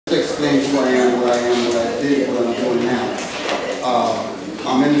explain who I am, what I did, what I'm doing now.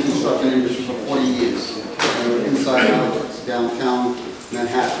 I'm in the construction industry for 40 years. Inside out, downtown,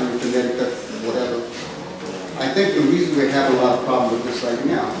 Manhattan, Connecticut, whatever. I think the reason we have a lot of problems with this right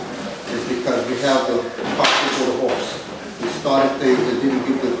now is because we have the cart before the horse. We started things that didn't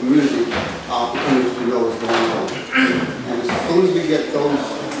give the community opportunities to know what's going on. And as soon as we get those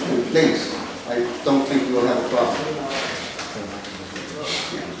in place, I don't think we'll have a problem.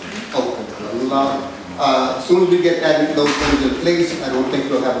 As soon as we get those things in place, I don't think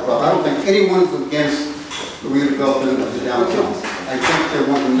we'll have a problem. I don't think anyone's against the redevelopment of the downtown. I think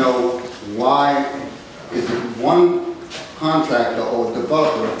they want to know why is it one contractor or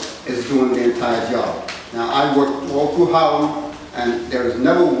developer is doing the entire job. Now, I worked all through Harlem, and there is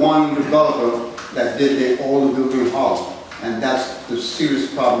never one developer that did all the building in Harlem. And that's the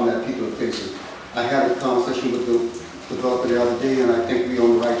serious problem that people are facing. I had a conversation with the developer the other day, and I think we're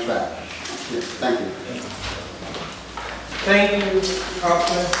on the right track. Yes, thank you. Thank you,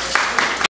 Councilman.